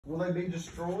Will they be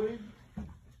destroyed?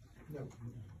 No.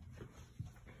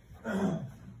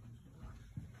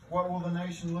 What will the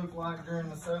nation look like during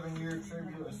the 7-year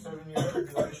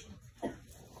tribulation?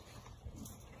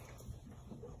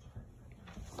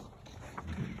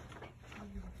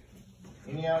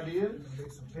 Any ideas? There'll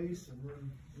be some peace and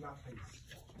then not peace.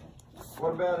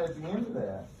 What about at the end of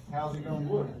that? How's it going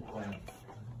to look?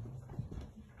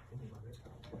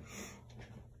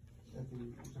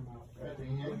 At the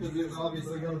end, because there's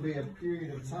obviously going to be a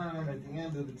period of time at the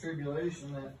end of the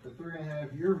tribulation, at the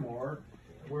 3.5-year mark,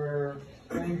 where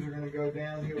things are going to go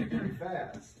downhill pretty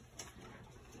fast.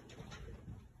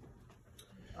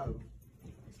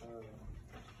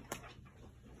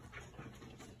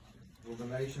 Will the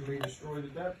nation be destroyed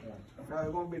at that point? No,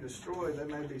 it won't be destroyed. They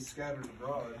may be scattered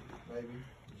abroad, maybe.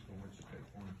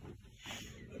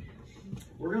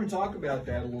 We're going to talk about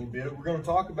that a little bit. We're going to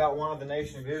talk about why the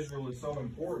nation of Israel is so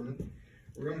important.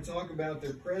 We're going to talk about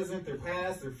their present, their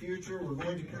past, their future. We're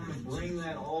going to kind of bring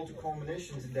that all to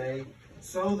culmination today,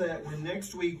 so that when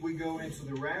next week we go into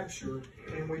the rapture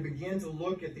and we begin to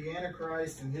look at the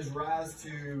Antichrist and his rise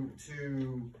to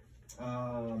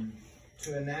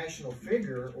a national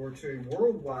figure, or to a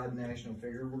worldwide national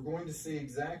figure, we're going to see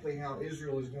exactly how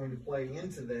Israel is going to play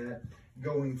into that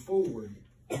going forward.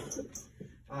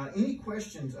 Any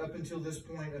questions up until this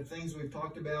point of things we've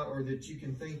talked about, or that you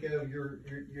can think of?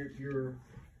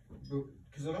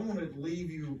 Because I don't want to leave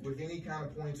you with any kind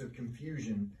of points of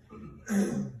confusion.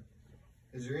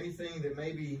 Is there anything that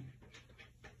maybe,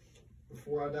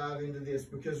 before I dive into this,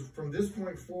 because from this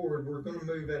point forward, we're going to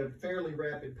move at a fairly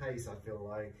rapid pace, I feel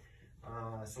like.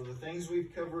 So the things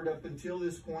we've covered up until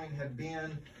this point have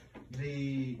been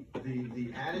the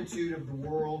attitude of the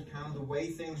world, kind of the way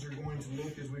things are going to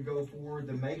look as we go forward,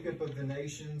 the makeup of the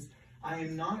nations. I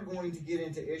am not going to get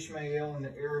into Ishmael and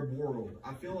the Arab world.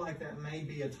 I feel like that may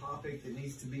be a topic that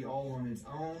needs to be all on its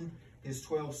own. His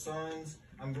 12 sons.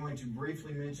 I'm going to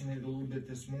briefly mention it a little bit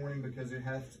this morning because it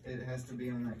has to be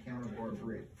on that counterpart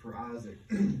for Isaac.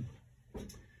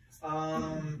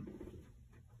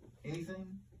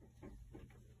 Anything?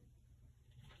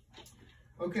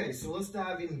 Okay, so let's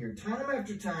dive in here. Time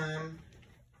after time,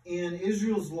 in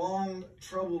Israel's long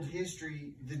troubled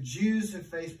history, the Jews have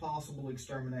faced possible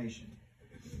extermination.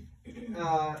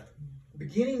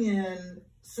 Beginning in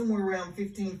somewhere around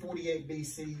 1548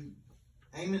 BC,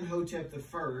 Amenhotep I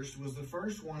was the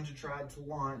first one to try to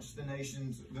launch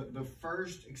the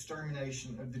first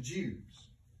extermination of the Jews.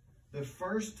 The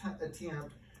first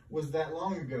attempt was that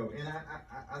long ago, and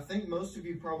I think most of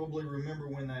you probably remember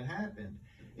when that happened.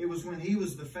 It was when he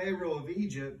was the Pharaoh of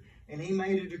Egypt, and he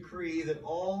made a decree that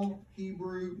all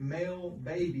Hebrew male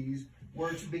babies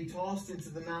were to be tossed into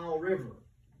the Nile River.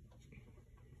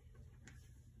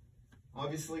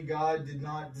 Obviously, God did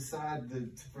not decide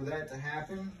for that to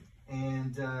happen,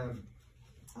 and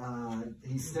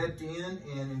he stepped in,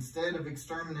 and instead of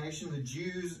extermination, the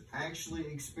Jews actually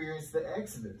experienced the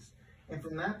Exodus. And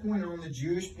from that point on, the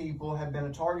Jewish people have been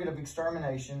a target of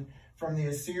extermination, from the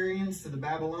Assyrians to the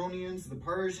Babylonians, the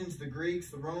Persians, the Greeks,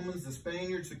 the Romans, the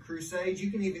Spaniards, the Crusades. You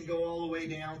can even go all the way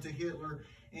down to Hitler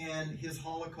and his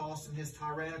Holocaust and his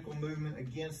tyrannical movement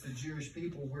against the Jewish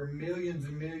people, where millions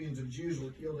and millions of Jews were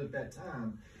killed at that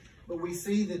time. But we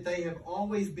see that they have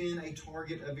always been a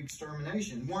target of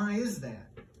extermination. Why is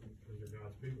that? Because they're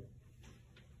God's people.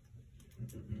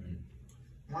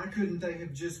 Why couldn't they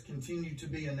have just continued to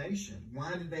be a nation?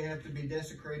 Why did they have to be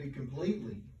desecrated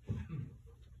completely?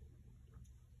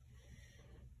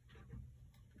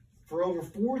 For over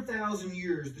 4,000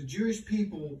 years, the Jewish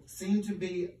people seem to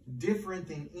be different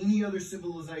than any other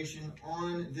civilization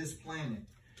on this planet.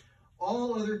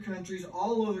 All other countries,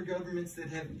 all other governments that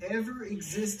have ever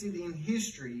existed in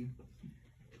history,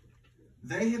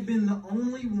 they have been the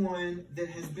only one that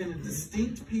has been a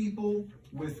distinct people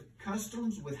with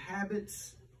customs, with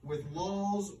habits, with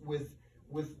laws,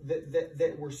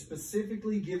 that were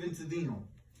specifically given to them.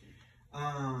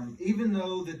 Even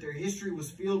though that their history was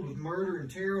filled with murder and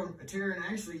terror, and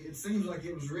actually it seems like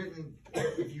it was written,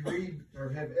 if you read or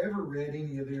have ever read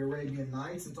any of the Arabian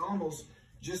Nights, it's almost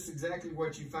just exactly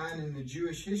what you find in the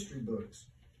Jewish history books.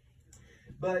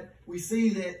 But we see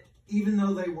that even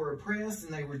though they were oppressed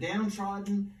and they were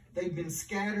downtrodden, they've been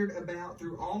scattered about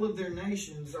through all of their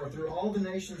nations, or through all the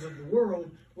nations of the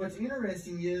world. What's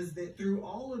interesting is that through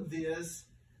all of this,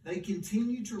 they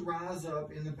continue to rise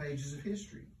up in the pages of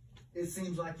history. It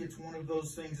seems like it's one of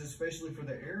those things, especially for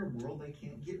the Arab world, they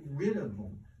can't get rid of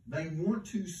them. They want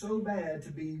to so bad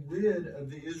to be rid of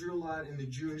the Israelite and the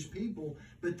Jewish people,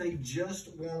 but they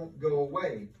just won't go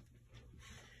away.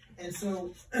 And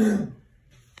so,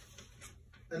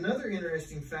 another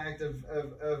interesting fact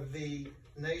of the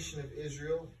nation of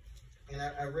Israel, and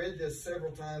I read this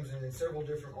several times and in several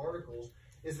different articles,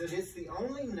 is that it's the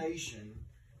only nation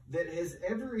that has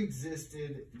ever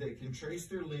existed that can trace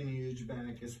their lineage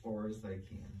back as far as they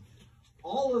can.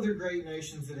 All other great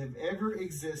nations that have ever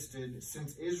existed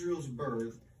since Israel's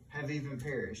birth have even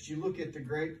perished. You look at the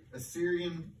great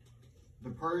Assyrian, the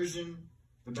Persian,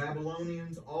 the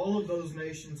Babylonians, all of those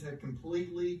nations have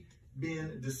completely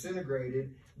been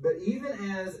disintegrated. But even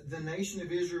as the nation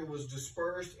of Israel was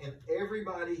dispersed and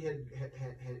everybody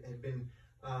had been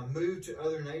moved to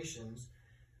other nations,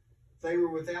 they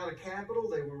were without a capital,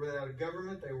 they were without a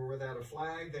government, they were without a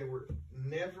flag, they were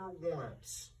never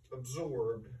once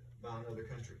absorbed by another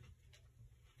country.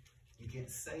 You can't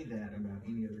say that about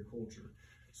any other culture.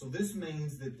 So this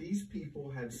means that these people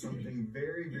have something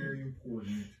very, very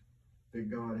important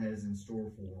that God has in store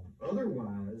for them.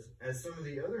 Otherwise, as some of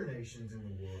the other nations in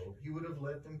the world, he would have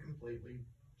let them completely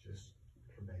just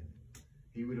abandoned.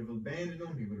 He would have abandoned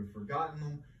them, he would have forgotten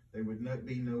them, they would not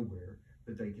be nowhere.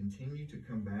 But they continue to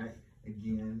come back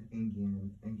again and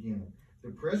again and again.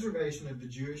 The preservation of the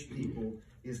Jewish people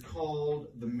is called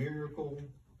the miracle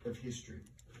of history.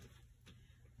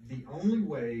 The only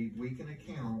way we can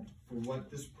account for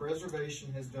what this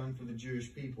preservation has done for the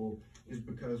Jewish people is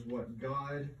because what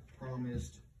God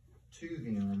promised to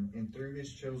them and through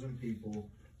his chosen people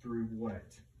through what?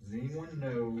 Does anyone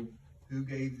know who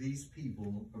gave these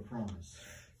people a promise?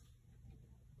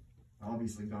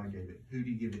 Obviously God gave it. Who did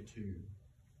he give it to?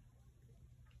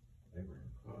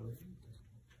 Abraham.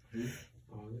 Who?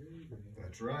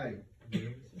 That's right.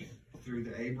 Through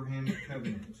the Abrahamic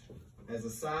covenant. As a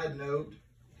side note,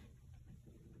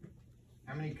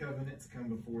 how many covenants come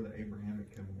before the Abrahamic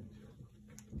covenant?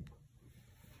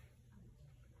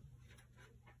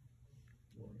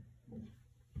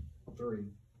 3.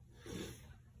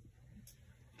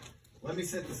 Let me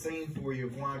set the scene for you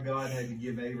of why God had to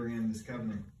give Abraham this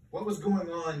covenant. What was going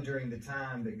on during the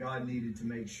time that God needed to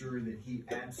make sure that he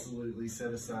absolutely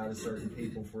set aside a certain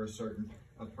people for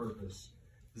a purpose?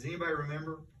 Does anybody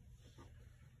remember?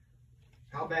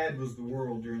 How bad was the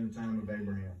world during the time of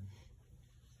Abraham?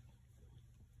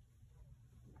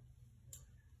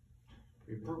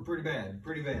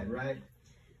 Pretty bad, right?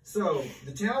 So,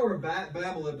 the Tower of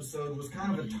Babel episode was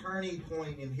kind of a turning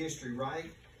point in history, right?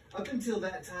 Up until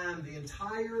that time, the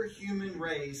entire human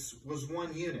race was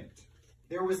one unit.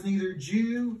 There was neither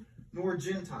Jew nor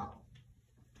Gentile.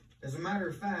 As a matter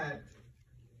of fact,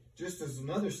 just as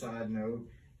another side note,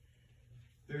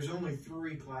 there's only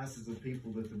 3 classes of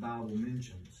people that the Bible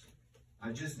mentions.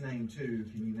 I just named 2.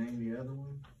 Can you name the other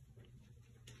one?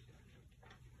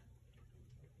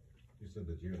 You said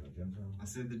the Jew and the Gentile? I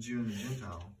said the Jew and the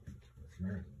Gentile.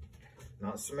 Samaritan.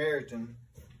 Not Samaritan.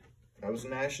 That was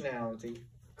nationality.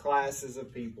 Classes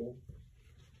of people.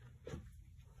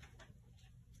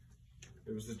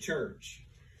 It was the church.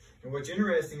 And what's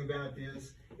interesting about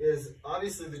this is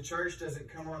obviously the church doesn't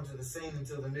come onto the scene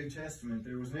until the New Testament.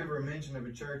 There was never a mention of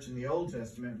a church in the Old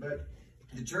Testament, but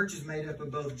the church is made up of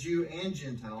both Jew and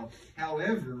Gentile.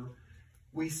 However,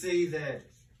 we see that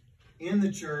in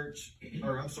the church,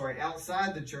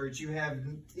 outside the church, you have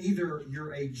either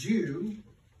you're a Jew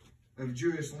of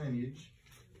Jewish lineage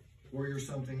or you're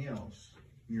something else.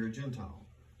 You're a Gentile.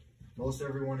 Most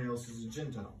everyone else is a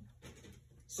Gentile.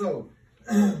 So,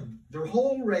 their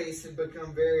whole race had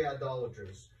become very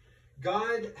idolatrous.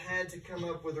 God had to come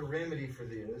up with a remedy for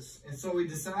this, and so he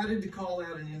decided to call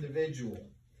out an individual.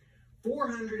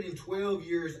 412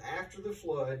 years after the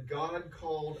flood, God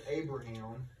called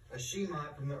Abraham, a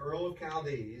Shemite from the Ur of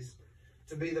Chaldees,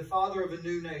 to be the father of a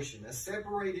new nation, a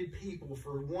separated people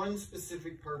for one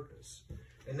specific purpose.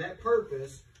 And that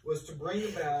purpose was to bring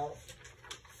about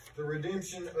the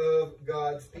redemption of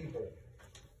God's people.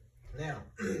 Now,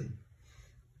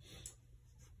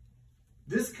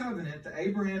 this covenant, the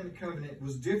Abrahamic covenant,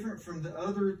 was different from the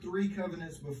other 3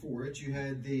 covenants before it. You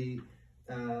had the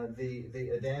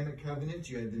Adamic covenant,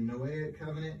 you had the Noahic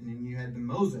covenant, and then you had the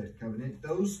Mosaic covenant.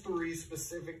 Those 3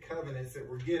 specific covenants that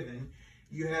were given.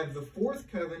 You have the 4th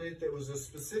covenant that was a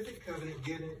specific covenant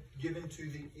given to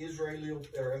the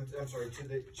to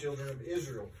the children of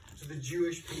Israel, to the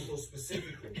Jewish people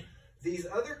specifically. These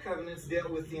other covenants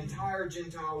dealt with the entire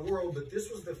Gentile world, but this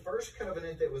was the first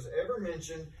covenant that was ever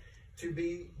mentioned to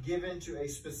be given to a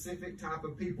specific type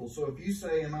of people. So if you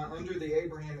say, am I under the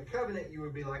Abrahamic covenant? You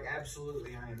would be like,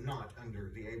 absolutely, I am not under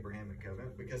the Abrahamic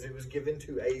covenant, because it was given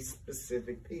to a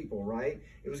specific people, right?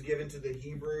 It was given to the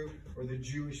Hebrew or the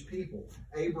Jewish people,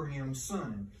 Abraham's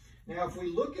son. Now, if we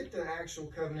look at the actual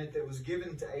covenant that was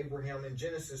given to Abraham in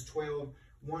Genesis 12,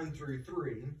 1 through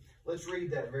 3, let's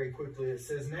read that very quickly. It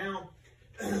says, now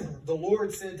The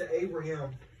Lord said to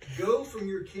Abraham, "Go from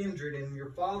your kindred and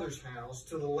your father's house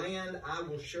to the land I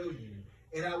will show you,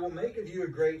 and I will make of you a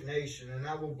great nation, and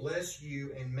I will bless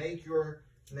you and make your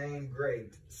name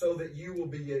great, so that you will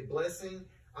be a blessing.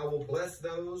 I will bless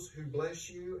those who bless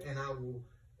you, and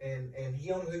and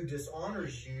him who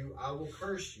dishonors you I will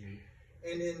curse you.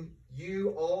 And in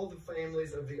you all the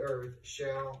families of the earth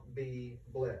shall be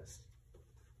blessed."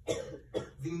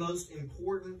 The most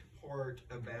important part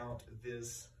about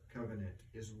this covenant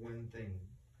is one thing.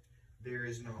 There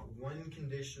is not one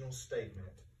conditional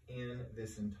statement in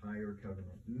this entire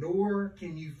covenant. Nor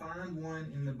can you find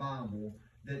one in the Bible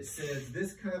that says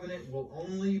this covenant will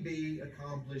only be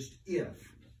accomplished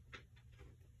if.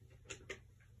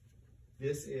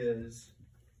 This is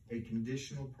a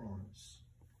conditional promise.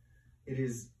 It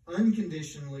is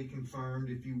unconditionally confirmed,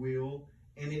 if you will,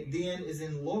 and it then is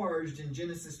enlarged in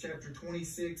Genesis chapter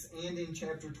 26 and in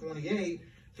chapter 28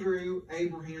 through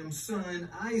Abraham's son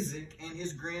Isaac and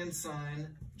his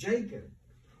grandson Jacob.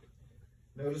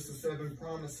 Notice the 7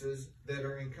 promises that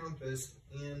are encompassed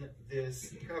in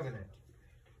this covenant.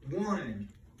 1,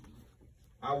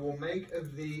 I will make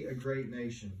of thee a great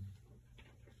nation.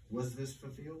 Was this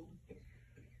fulfilled?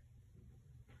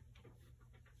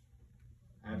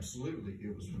 Absolutely,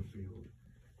 it was fulfilled.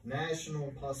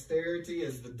 National posterity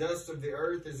as the dust of the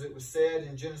earth, as it was said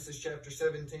in Genesis chapter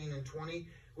 17 and 20,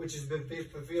 which has been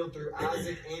fulfilled through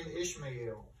Isaac and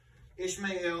Ishmael.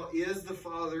 Ishmael is the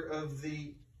father of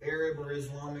the Arab or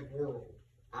Islamic world.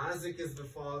 Isaac is the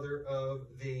father of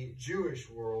the Jewish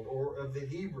world, or of the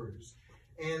Hebrews.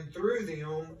 And through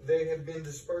them, they have been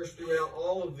dispersed throughout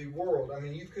all of the world. I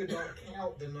mean, you could not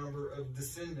count the number of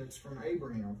descendants from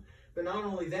Abraham. But not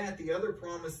only that, the other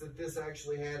promise that this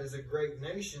actually had as a great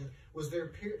nation was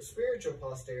their spiritual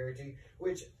posterity,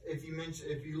 which, if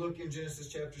you look in Genesis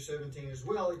chapter 17 as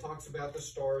well, it talks about the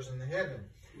stars in the heaven.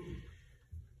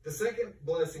 The second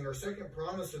blessing or second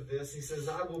promise of this, he says,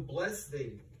 I will bless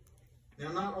thee.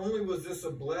 Now, not only was this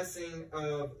a blessing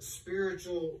of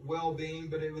spiritual well-being,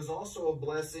 but it was also a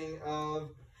blessing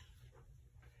of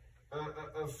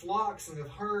flocks and of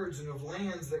herds and of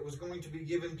lands that was going to be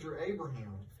given through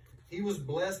Abraham. He was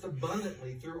blessed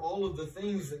abundantly through all of the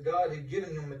things that God had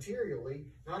given him materially,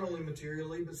 not only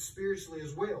materially, but spiritually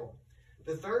as well.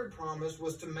 The third promise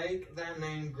was to make thy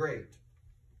name great.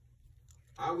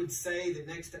 I would say that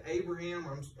next to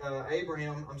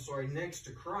next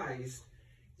to Christ,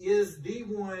 is the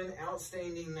one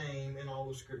outstanding name in all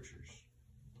the scriptures.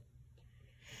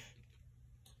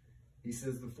 He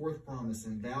says the fourth promise,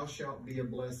 and thou shalt be a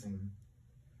blessing.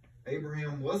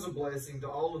 Abraham was a blessing to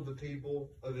all of the people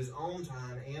of his own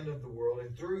time and of the world,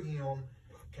 and through him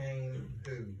came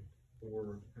who?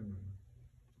 Or whom?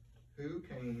 Who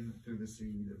came through the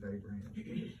seed of Abraham?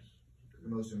 The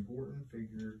most important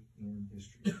figure in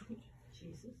history.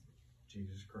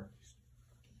 Jesus Christ.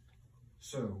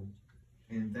 So,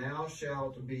 and thou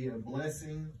shalt be a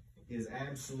blessing is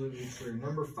absolutely true.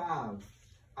 Number 5,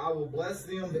 I will bless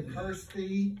them that curse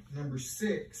thee. Number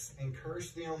 6, and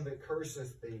curse them that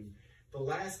curseth thee. The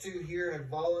last two here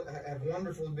have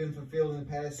wonderfully been fulfilled in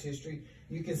the past history.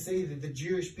 You can see that the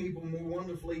Jewish people, more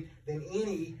wonderfully than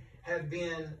any, have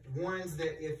been ones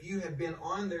that if you have been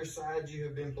on their side, you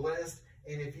have been blessed.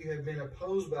 And if you have been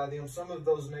opposed by them, some of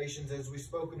those nations, as we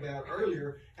spoke about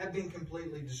earlier, have been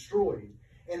completely destroyed.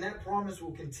 And that promise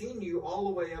will continue all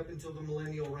the way up until the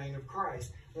millennial reign of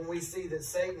Christ, when we see that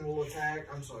Satan will attack,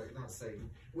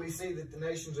 we see that the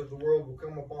nations of the world will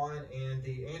come upon and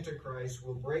the Antichrist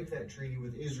will break that treaty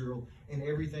with Israel and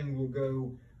everything will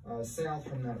go south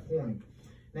from that point.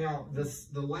 Now,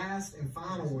 the last and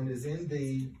final one is, in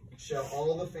thee shall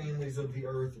all the families of the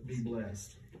earth be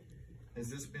blessed. Has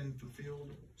this been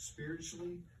fulfilled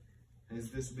spiritually? Has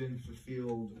this been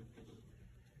fulfilled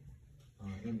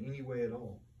in any way at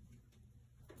all?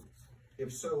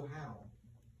 If so, how?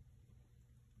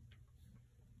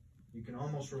 You can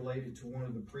almost relate it to one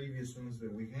of the previous ones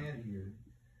that we had here.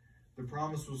 The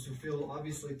promise was fulfilled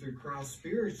obviously through Christ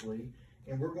spiritually,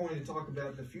 and we're going to talk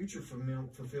about the future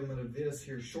fulfillment of this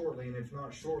here shortly, and if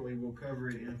not shortly, we'll cover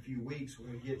it in a few weeks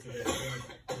when we get to that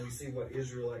point and we see what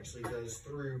Israel actually does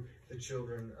through the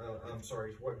children,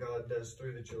 what God does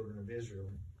through the children of Israel.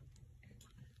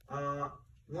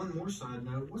 One more side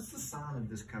note, what's the sign of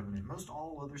this covenant? Most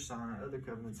all other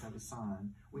covenants have a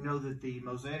sign. We know that the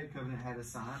Mosaic covenant had a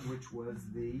sign, which was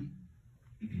the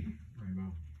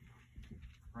Rainbow.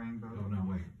 rainbow. Oh, no,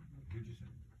 wait. What did you say?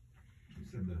 You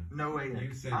said the... Noahic.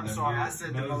 You said I'm the sorry, I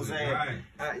said the Mosaic.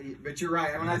 Right. But you're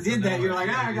right. When I That's did the that, you're like,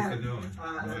 Noah. I got it.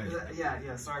 Right.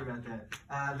 Yeah, sorry about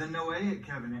that. The Noahic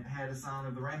covenant had a sign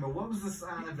of the rainbow. What was the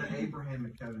sign of the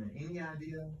Abrahamic covenant? Any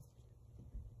idea?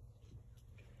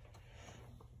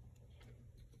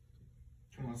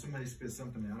 on, somebody spit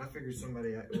something out. I figured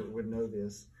somebody would know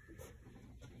this.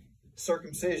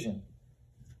 Circumcision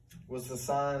was the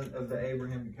sign of the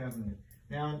Abrahamic covenant.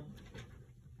 Now,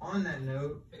 on that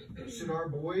note, should our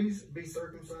boys be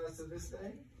circumcised to this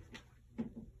day?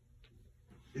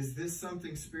 Is this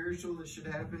something spiritual that should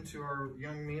happen to our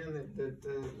young men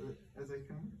as they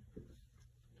come?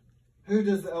 Who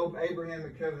does the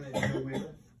Abrahamic covenant go with?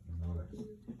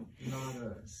 Not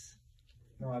us.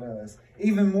 Not us.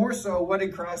 Even more so, what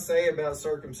did Christ say about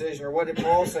circumcision? Or what did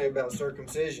Paul say about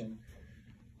circumcision?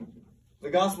 The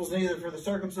gospel's neither for the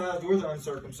circumcised or the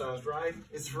uncircumcised, right?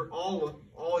 It's for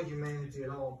all humanity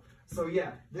at all. So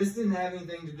yeah, this didn't have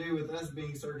anything to do with us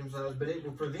being circumcised, but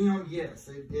for them, yes,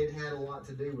 it had a lot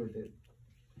to do with it.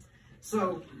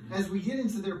 So as we get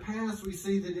into their past, we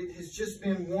see that it has just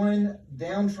been one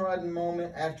downtrodden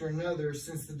moment after another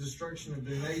since the destruction of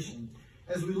their nation.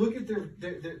 As we look at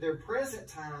their present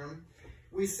time,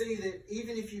 we see that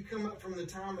even if you come up from the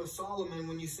time of Solomon,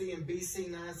 when you see in BC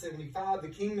 975, the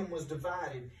kingdom was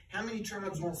divided. How many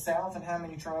tribes went south and how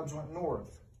many tribes went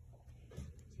north?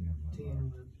 10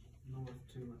 went north,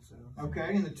 2 went south.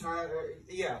 Okay, and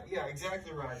yeah,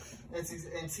 exactly right.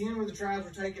 And 10 were the tribes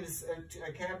were taken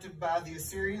captive by the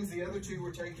Assyrians. The other 2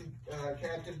 were taken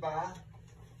captive by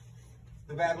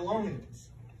the Babylonians.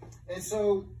 And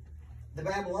so the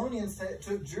Babylonians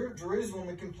took Jerusalem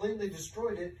and completely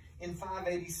destroyed it in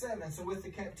 587. So with the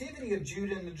captivity of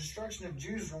Judah and the destruction of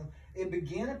Jerusalem, it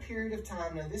began a period of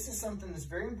time. Now this is something that's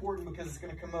very important because it's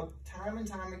going to come up time and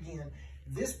time again.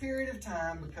 This period of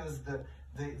time, because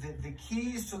the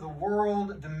keys to the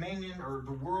world dominion or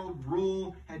the world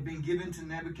rule had been given to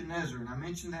Nebuchadnezzar. And I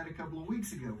mentioned that a couple of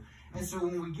weeks ago. And so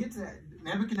when we get to that,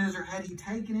 Nebuchadnezzar, had he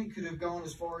taken it, could have gone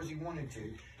as far as he wanted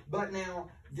to. But now,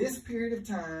 this period of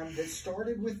time that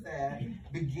started with that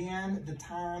began the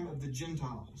time of the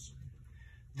Gentiles.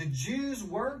 The Jews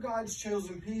were God's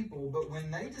chosen people, but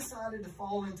when they decided to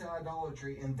fall into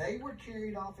idolatry and they were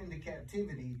carried off into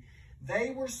captivity,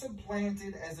 they were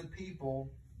supplanted as a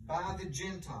people by the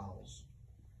Gentiles.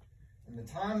 In the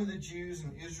time of the Jews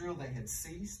in Israel, they had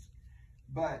ceased,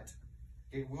 but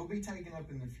it will be taken up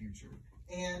in the future.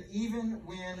 And even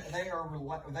when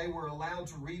they were allowed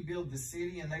to rebuild the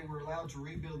city and they were allowed to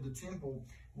rebuild the temple,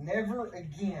 never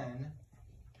again,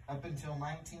 up until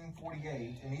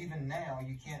 1948, and even now,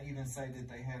 you can't even say that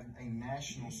they had a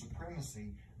national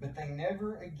supremacy, but they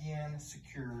never again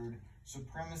secured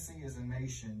supremacy as a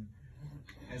nation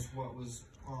as what was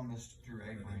promised through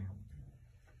Abraham.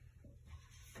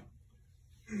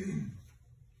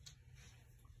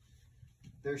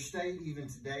 Their state, even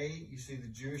today, you see the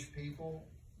Jewish people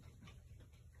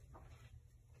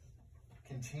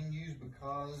continues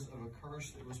because of a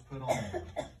curse that was put on them.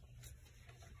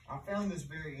 I found this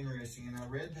very interesting, and I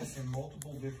read this in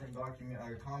multiple different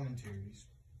commentaries.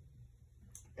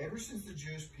 Ever since the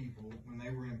Jewish people, when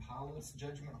they were in Pilate's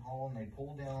judgment hall and they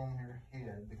pulled down on their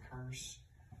head the curse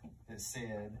that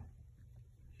said,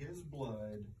 "His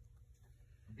blood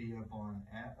be upon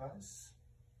us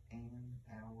and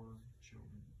our children."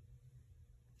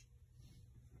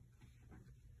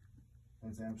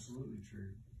 That's absolutely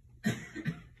true.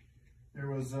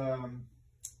 There was,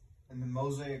 in the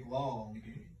Mosaic Law,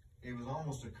 it was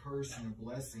almost a curse and a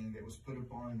blessing that was put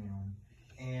upon them.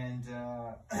 And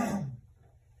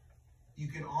you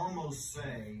could almost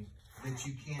say that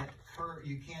you can't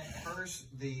curse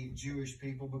the Jewish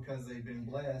people because they've been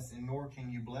blessed, and nor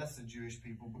can you bless the Jewish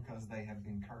people because they have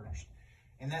been cursed.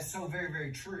 And that's so very,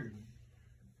 very true.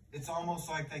 It's almost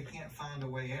like they can't find a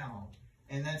way out.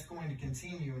 And that's going to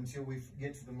continue until we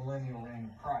get to the millennial reign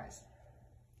of Christ.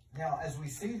 Now, as we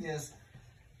see this,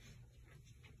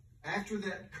 after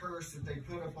that curse that they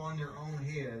put upon their own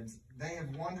heads, they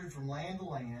have wandered from land to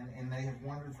land, and they have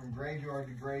wandered from graveyard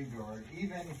to graveyard.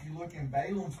 Even if you look in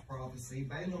Balaam's prophecy,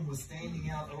 Balaam was standing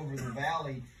out over the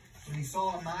valley when he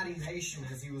saw a mighty nation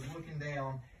as he was looking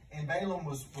down. And Balaam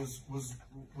was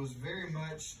very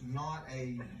much not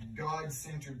a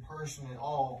God-centered person at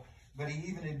all. But he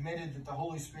even admitted that the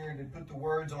Holy Spirit had put the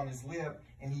words on his lip,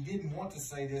 and he didn't want to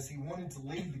say this. He wanted to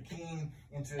lead the king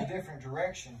into a different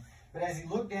direction. But as he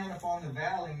looked down upon the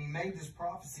valley, and he made this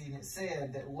prophecy, and it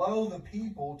said that, "Lo, the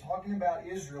people," talking about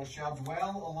Israel, "shall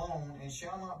dwell alone, and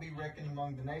shall not be reckoned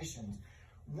among the nations."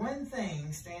 One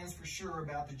thing stands for sure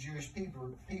about the Jewish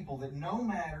people, that no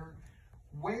matter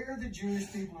where the Jewish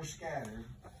people are scattered,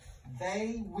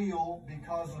 they will,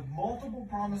 because of multiple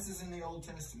promises in the Old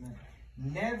Testament,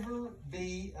 never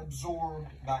be absorbed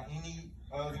by any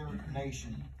other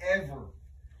nation, ever.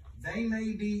 They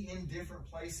may be in different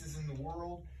places in the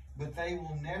world, but they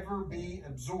will never be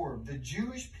absorbed. The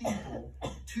Jewish people,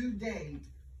 to date,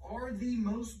 are the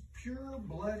most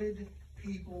pure-blooded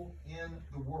people in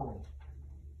the world.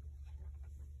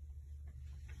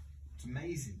 It's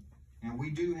amazing. Now, we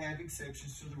do have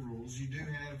exceptions to the rules. You do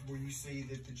have where you see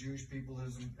that the Jewish people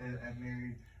have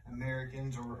married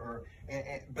Americans,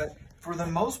 but for the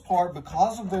most part,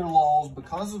 because of their laws,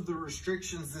 because of the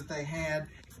restrictions that they had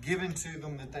given to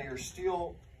them that they are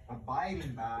still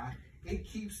abiding by, it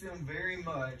keeps them very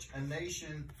much a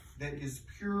nation that is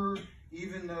pure.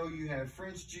 Even though you have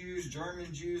French Jews,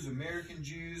 German Jews, American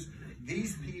Jews,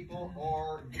 these people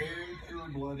are very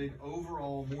pure-blooded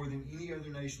overall, more than any other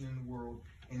nation in the world,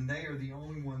 and they are the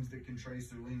only ones that can trace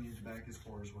their lineage back as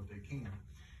far as what they can.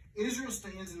 Israel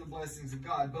stands in the blessings of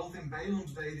God, both in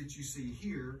Balaam's day that you see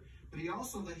here, but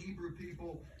also the Hebrew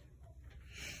people.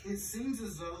 It seems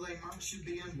as though they should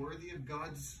be unworthy of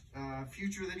God's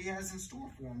future that he has in store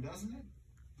for them, doesn't it?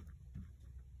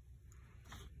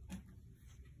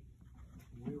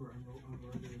 We were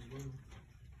unworthy as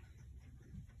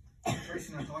well.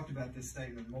 Tracy and I talked about this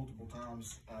statement multiple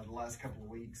times the last couple of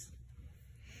weeks.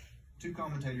 Two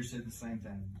commentators said the same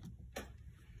thing.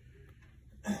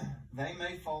 They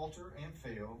may falter and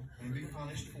fail and be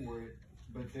punished for it,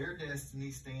 but their destiny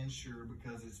stands sure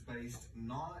because it's based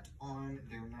not on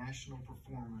their national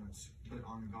performance, but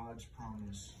on God's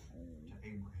promise to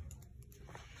Abraham.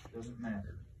 Doesn't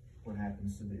matter what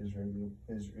happens to the Israel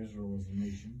as a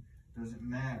nation. Doesn't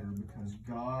matter because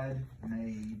God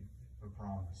made a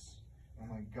promise. And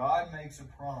when God makes a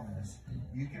promise,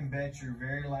 you can bet your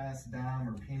very last dime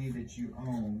or penny that you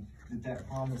own that that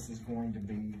promise is going to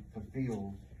be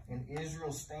fulfilled. And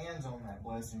Israel stands on that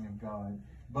blessing of God.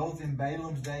 Both in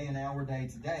Balaam's day and our day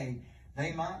today,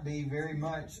 they might be very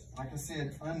much, like I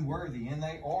said, unworthy. And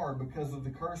they are because of the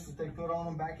curse that they put on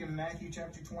them back in Matthew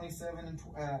chapter 27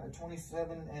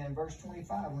 and verse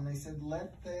 25 when they said,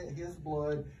 let his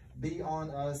blood be on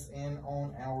us and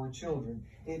on our children.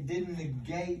 It didn't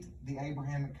negate the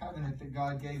Abrahamic covenant that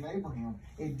God gave Abraham.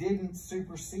 It didn't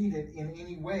supersede it in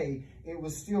any way. It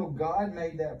was still God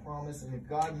made that promise, and if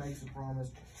God makes a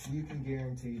promise, you can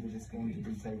guarantee that it's going to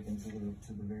be taken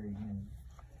to the very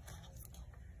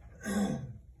end.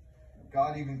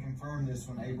 God even confirmed this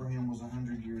when Abraham was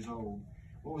 100 years old.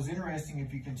 What was interesting,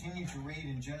 if you continue to read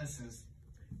in Genesis,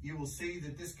 you will see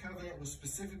that this covenant was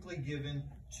specifically given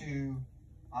to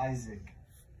Isaac.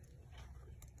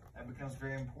 That becomes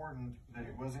very important that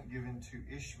it wasn't given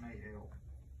to Ishmael.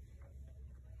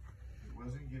 It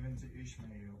wasn't given to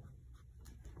Ishmael.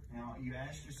 Now, you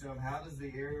ask yourself, how does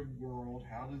the Arab world,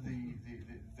 how do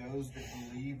those that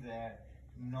believe that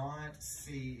not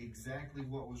see exactly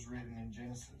what was written in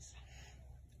Genesis?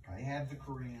 They have the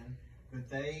Quran, but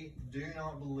they do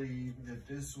not believe that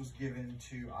this was given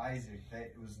to Isaac, that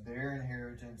it was their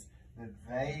inheritance, that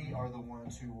they are the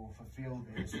ones who will fulfill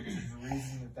this, which is the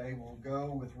reason that they will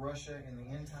go with Russia in the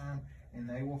end time, and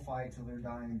they will fight till their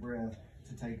dying breath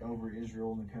to take over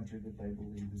Israel and the country that they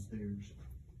believe is theirs.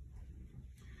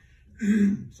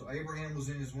 So Abraham was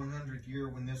in his 100th year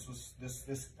when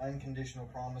this unconditional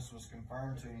promise was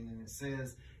confirmed to him, and it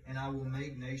says, and I will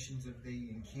make nations of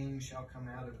thee, and kings shall come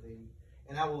out of thee.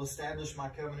 And I will establish my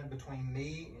covenant between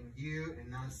me and you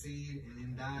and thy seed and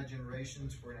in thy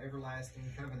generations for an everlasting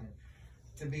covenant,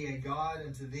 to be a God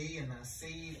unto thee and thy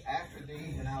seed after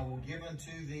thee, and I will give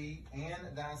unto thee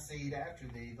and thy seed after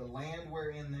thee the land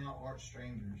wherein thou art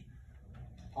strangers,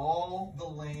 all the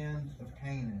land of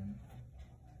Canaan,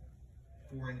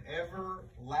 for an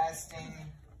everlasting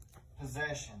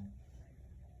possession,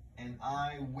 and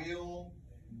I will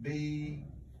be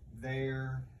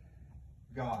their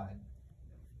God.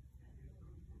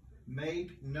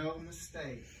 Make no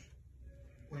mistake,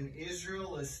 when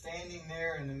Israel is standing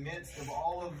there in the midst of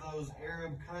all of those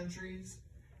Arab countries,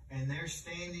 and they're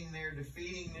standing there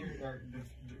defeating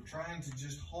trying to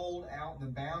just hold out the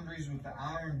boundaries with the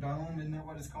Iron Dome, isn't that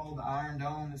what it's called? The Iron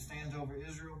Dome that stands over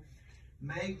Israel.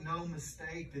 Make no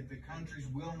mistake that the countries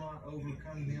will not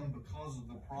overcome them because of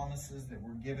the promises that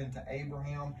were given to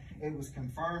Abraham. It was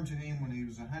confirmed to him when he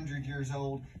was 100 years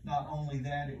old. Not only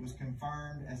that, it was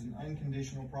confirmed as an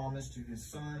unconditional promise to his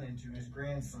son and to his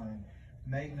grandson.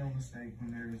 Make no mistake, when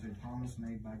there is a promise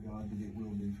made by God, that it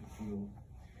will be fulfilled.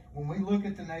 When we look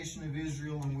at the nation of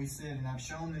Israel and we said, and I've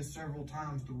shown this several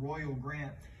times, the royal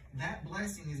grant, that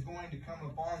blessing is going to come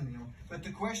upon them. But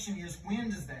the question is, when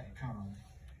does that come?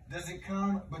 Does it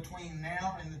come between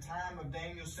now and the time of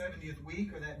Daniel's 70th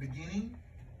week, or that beginning?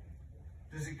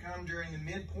 Does it come during the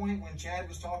midpoint when Chad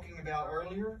was talking about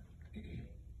earlier?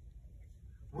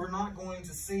 We're not going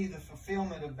to see the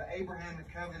fulfillment of the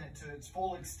Abrahamic covenant to its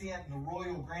full extent and the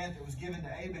royal grant that was given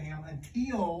to Abraham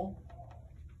until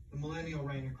the millennial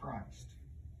reign of Christ.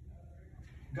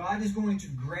 God is going to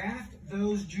graft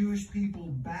those Jewish people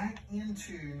back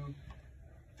into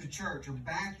the church, or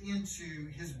back into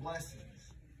his blessings.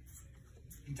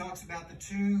 He talks about the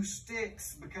two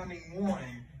sticks becoming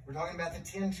one. We're talking about the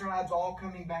 10 tribes all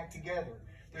coming back together.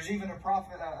 There's even a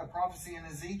prophecy in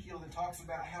Ezekiel that talks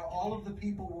about how all of the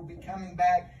people will be coming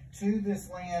back to this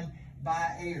land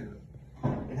by air.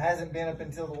 It hasn't been up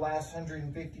until the last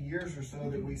 150 years or so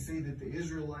that we see that the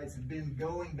Israelites have been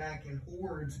going back in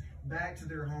hordes back to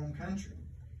their home country.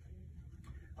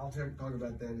 I'll talk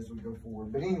about that as we go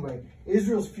forward. But anyway,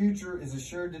 Israel's future is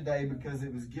assured today because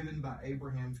it was given by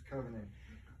Abraham's covenant.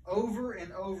 Over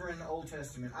and over in the Old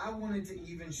Testament, I wanted to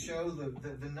even show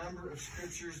the number of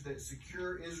scriptures that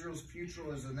secure Israel's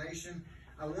future as a nation.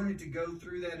 I wanted to go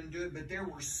through that and do it, but there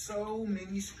were so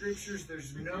many scriptures,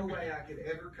 there's no way I could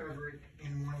ever cover it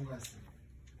in one lesson.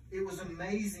 It was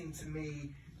amazing to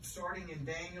me, starting in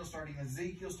Daniel, starting in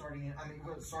Ezekiel, starting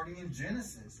in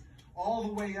Genesis, all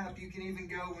the way up. You can even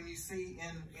go when you see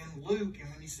in Luke and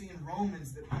when you see in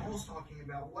Romans that Paul's talking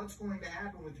about what's going to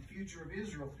happen with the future of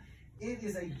Israel. It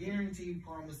is a guaranteed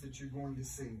promise that you're going to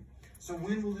see. So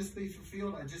when will this be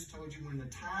fulfilled? I just told you, when the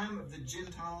time of the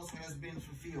Gentiles has been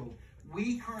fulfilled.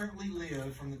 We currently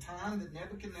live from the time that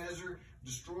Nebuchadnezzar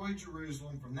destroyed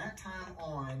Jerusalem. From that time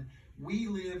on, we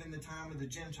live in the time of the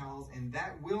Gentiles, and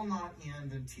that will not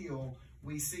end until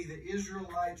we see the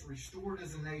Israelites restored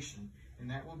as a nation, and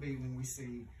that will be when we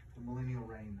see the millennial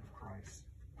reign of Christ.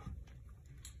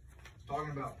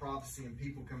 Talking about prophecy and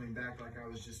people coming back, like I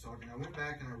was just talking, I went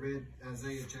back and I read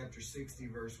Isaiah chapter 60,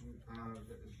 verse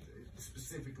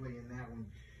specifically in that one.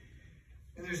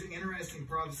 And there's an interesting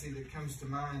prophecy that comes to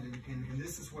mind, and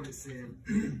this is what it said.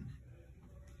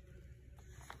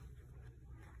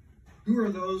 Who are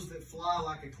those that fly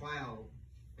like a cloud,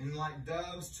 and like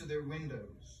doves to their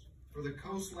windows? For the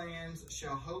coastlands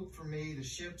shall hope for me, the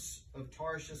ships of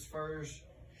Tarshish first,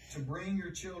 to bring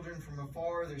your children from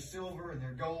afar, their silver and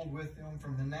their gold with them,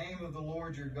 from the name of the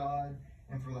Lord your God,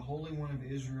 and for the Holy One of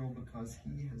Israel, because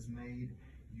he has made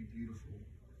you beautiful.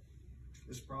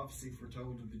 This prophecy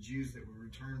foretold to the Jews that were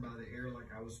returned by the air, like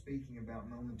I was speaking about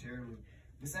momentarily.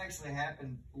 This actually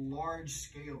happened large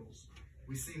scales.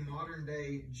 We see modern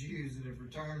day Jews that have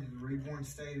returned to the reborn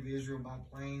state of Israel by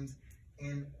planes.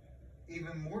 And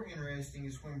even more interesting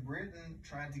is when Britain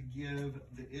tried to give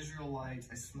the Israelites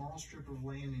a small strip of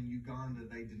land in Uganda,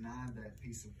 they denied that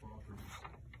piece of property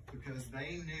because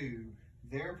they knew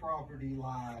their property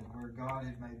lied where God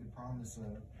had made the promise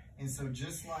of. And so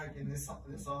just like in this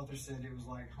author said, it was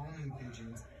like homing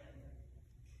pigeons.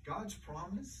 God's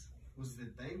promise was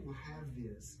that they will have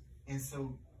this. And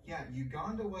so, yeah,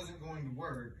 Uganda wasn't going to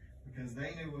work because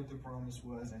they knew what the promise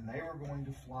was, and they were going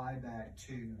to fly back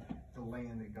to the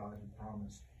land that God had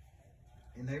promised.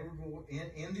 And they were going,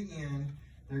 in the end,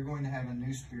 they're going to have a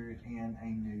new spirit and a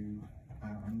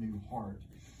new heart.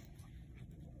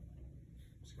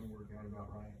 It's going to work out about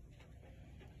right.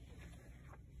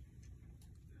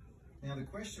 Now the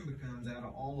question becomes, out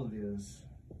of all of this,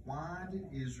 why did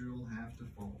Israel have to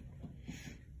fall?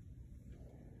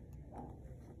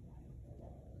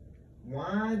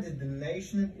 Why did the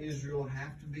nation of Israel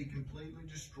have to be completely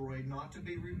destroyed, not to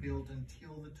be rebuilt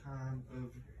until the time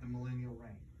of the millennial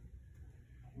reign?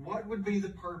 What would be the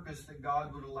purpose that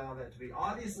God would allow that to be?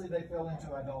 Obviously, they fell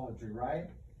into idolatry, right?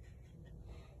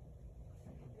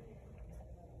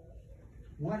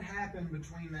 What happened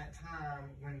between that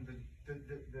time when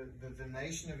the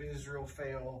nation of Israel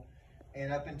fell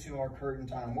and up into our current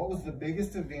time? What was the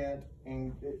biggest event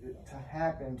to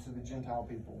happen to the Gentile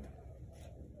people?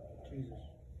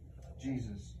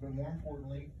 Jesus. But more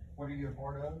importantly, what are you a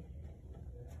part of?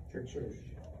 Church.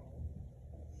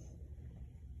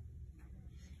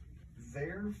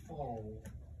 Their fall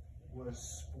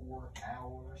was for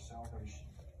our salvation.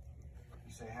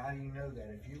 You say, how do you know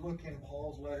that? If you look in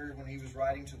Paul's letter when he was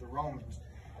writing to the Romans,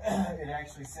 it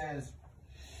actually says,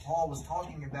 Paul was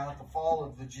talking about the fall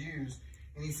of the Jews,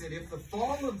 and he said, if the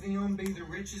fall of them be the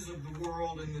riches of the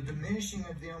world, and the diminishing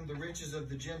of them the riches of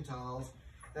the Gentiles,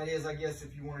 that is, I guess if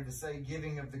you wanted to say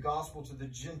giving of the gospel to the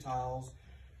Gentiles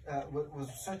was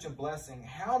such a blessing,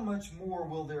 how much more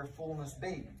will their fullness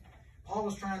be? Paul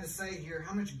was trying to say here,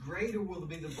 how much greater will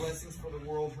be the blessings for the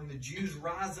world when the Jews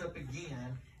rise up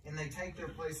again and they take their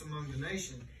place among the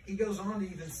nations. He goes on to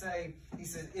even say, he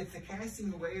says, if the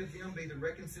casting away of them be the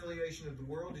reconciliation of the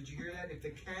world, did you hear that? If the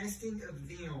casting of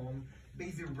them be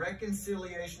the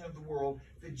reconciliation of the world,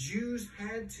 the Jews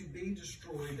had to be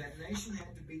destroyed, that nation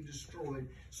had to be destroyed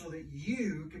so that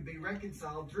you could be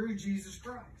reconciled through Jesus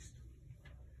Christ.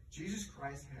 Jesus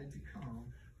Christ had to come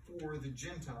for the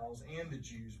Gentiles and the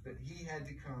Jews, but he had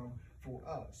to come for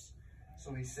us.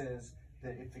 So he says,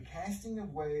 that if the casting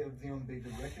away of them be the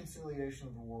reconciliation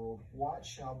of the world, what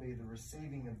shall be the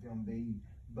receiving of them be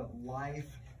but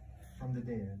life from the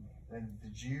dead? That the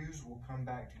Jews will come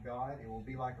back to God. It will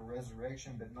be like a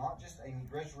resurrection, but not just a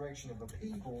resurrection of a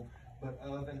people, but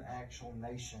of an actual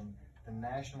nation, the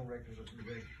national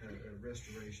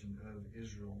restoration of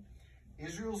Israel.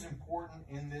 Israel's important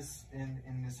in this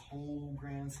whole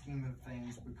grand scheme of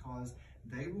things because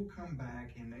they will come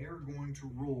back and they are going to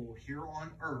rule here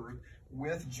on earth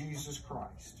with Jesus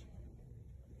Christ.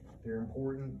 Their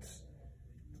importance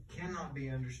cannot be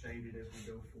understated as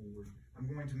we go forward. I'm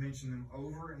going to mention them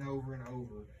over and over and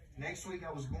over. Next week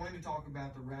I was going to talk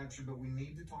about the rapture, but we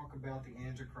need to talk about the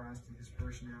Antichrist and his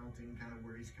personality and kind of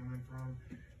where he's coming from.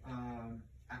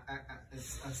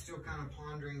 I'm still kind of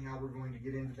pondering how we're going to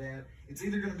get into that. It's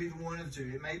either going to be the one of the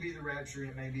two. It may be the rapture, and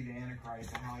it may be the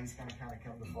Antichrist, and how he's going to kind of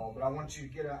come to fall. But I want you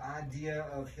to get an idea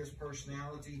of his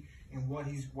personality and what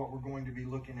we're going to be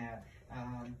looking at.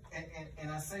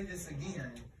 And I say this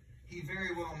again, he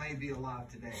very well may be alive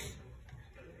today.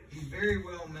 He very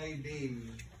well may be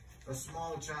a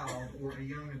small child or a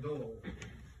young adult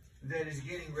that is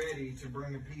getting ready to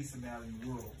bring a peace about in the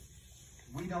world.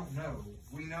 We don't know.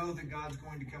 We know that God's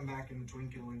going to come back in the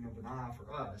twinkling of an eye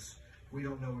for us. We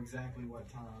don't know exactly what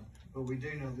time, but we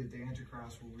do know that the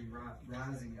Antichrist will be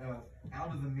rising up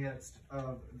out of the midst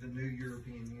of the new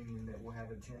European Union that will have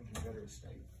a 10 Confederate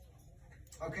states.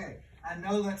 Okay, I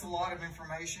know that's a lot of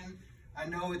information. I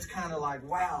know it's kind of like,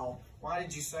 wow, why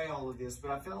did you say all of this?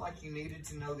 But I felt like you needed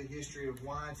to know the history of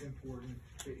why it's important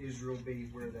that Israel be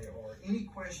where they are. Any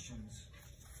questions?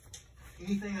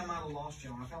 Anything I might have lost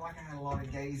you on? I felt like I had a lot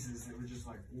of gazes that were just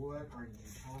like, what are you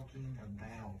talking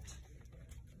about?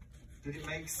 Did it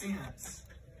make sense?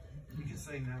 You can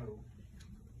say no.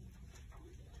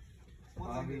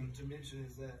 One thing to mention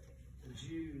is that the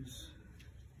Jews,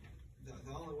 the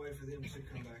only way for them to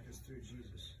come back is through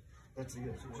Jesus. That's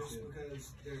it. So just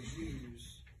because they're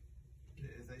Jews,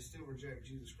 if they still reject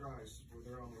Jesus Christ, well,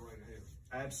 they're on their way to heaven.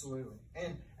 Absolutely.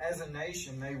 And as a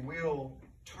nation, they will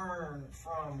turn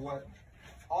from what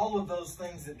all of those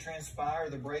things that transpire,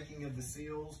 the breaking of the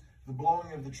seals, the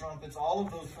blowing of the trumpets, all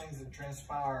of those things that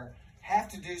transpire have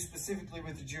to do specifically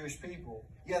with the Jewish people.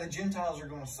 Yeah, the Gentiles are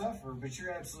going to suffer, but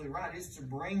you're absolutely right. It's to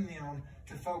bring them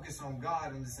to focus on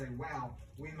God and to say, wow,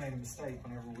 we made a mistake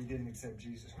whenever we didn't accept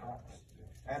Jesus Christ.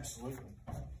 Absolutely.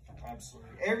 Absolutely.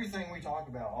 Everything we talk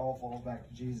about all falls back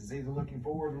to Jesus. Either looking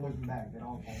forward or looking back. It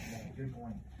all falls back. Good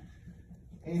point.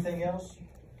 Anything else?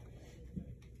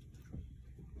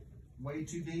 Way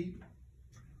too deep?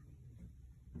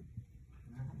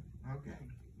 No? Okay.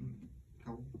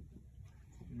 Cool.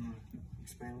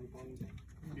 Expand upon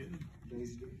anything?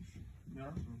 Daisy do?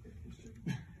 No?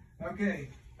 Okay.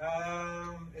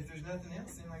 If there's nothing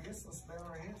else, then I guess let's bow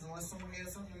our heads unless somebody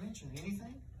has something to mention.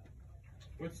 Anything?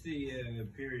 What's the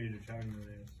period of time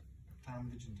that is? Time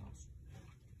of the Gentiles.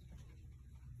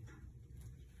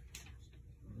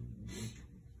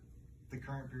 The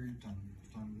current period of time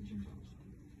of the Gentiles.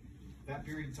 That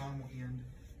period of time will end.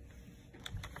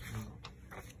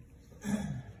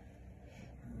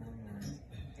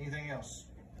 Anything else?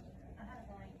 I had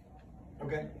a blank.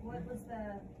 Okay. Why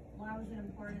was it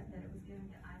important that it was given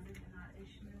to Isaac and not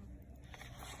Ishmael?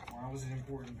 Why was it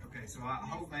important? Okay, so I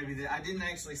hope maybe that I didn't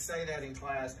actually say that in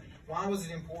class. Why was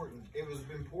it important? It was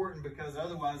important because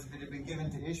otherwise, if it had been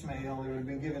given to Ishmael, it would have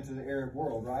been given to the Arab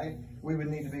world, right? We would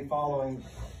need to be following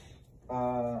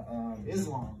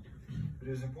Islam. But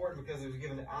it was important because it was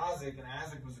given to Isaac, and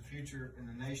Isaac was the future in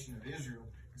the nation of Israel.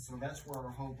 And so that's where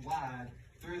our hope lied,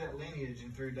 through that lineage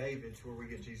and through David, to where we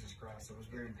get Jesus Christ. So it was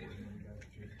very important that we got it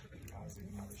through Isaac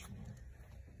and not Ishmael.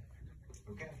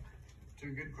 Okay.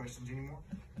 2 good questions. Any more?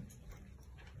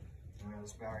 All right,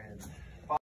 let's bow our heads.